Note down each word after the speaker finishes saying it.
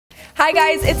Hi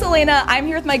guys, it's Elena. I'm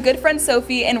here with my good friend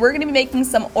Sophie, and we're gonna be making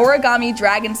some origami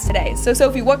dragons today. So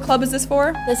Sophie, what club is this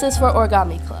for? This is for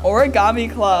Origami Club.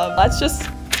 Origami Club. Let's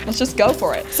just go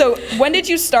for it. So when did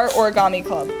you start Origami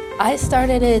Club? I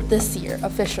started it this year,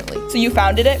 officially. So you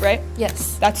founded it, right?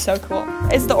 Yes. That's so cool.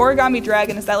 Is the origami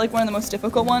dragon, is that like one of the most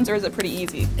difficult ones, or is it pretty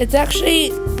easy? It's actually,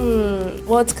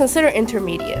 well, it's considered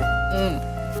intermediate.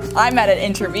 I'm at an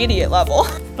intermediate level.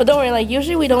 But don't worry, like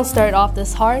usually we don't start off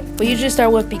this hard. We usually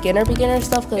start with beginner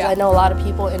stuff because I know a lot of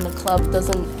people in the club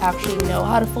doesn't actually know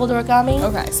how to fold origami.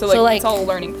 Okay, so like it's all a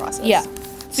learning process. Yeah.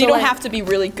 So you don't have to be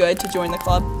really good to join the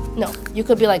club? No, you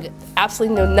could be like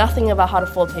absolutely know nothing about how to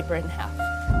fold paper in half.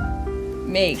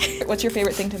 Make. What's your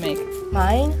favorite thing to make?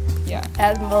 Mine? Yeah.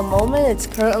 At the moment, it's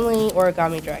currently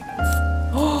origami dragons.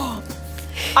 Oh,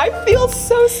 I feel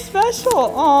so special.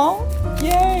 Aw,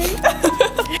 yay.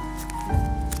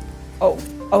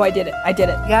 Oh, I did it. I did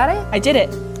it. You got it? I did it.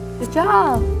 Good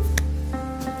job.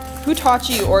 Who taught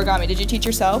you origami? Did you teach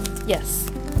yourself? Yes,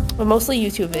 but mostly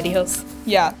YouTube videos.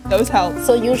 Yeah, those help.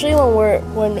 So usually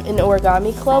when in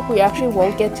origami club, we actually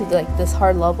won't get to like this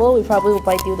hard level. We probably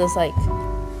might do this like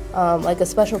a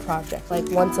special project, like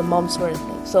once a month sort of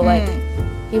thing. So like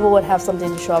people would have something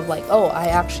to show off, like, oh, I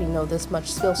actually know this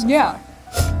much skill set. Yeah.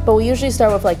 But we usually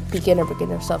start with like beginner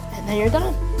stuff, and then you're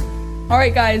done. All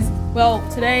right, guys. Well,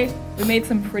 today we made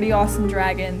some pretty awesome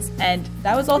dragons, and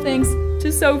that was all thanks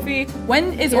to Sophie.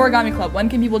 When is Origami Club? When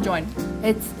can people join?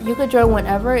 You could join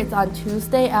whenever. It's on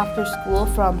Tuesday after school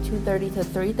from 2:30 to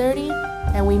 3:30,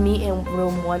 and we meet in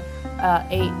room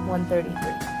 133.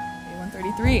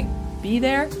 133. Be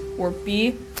there or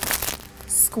be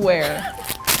square.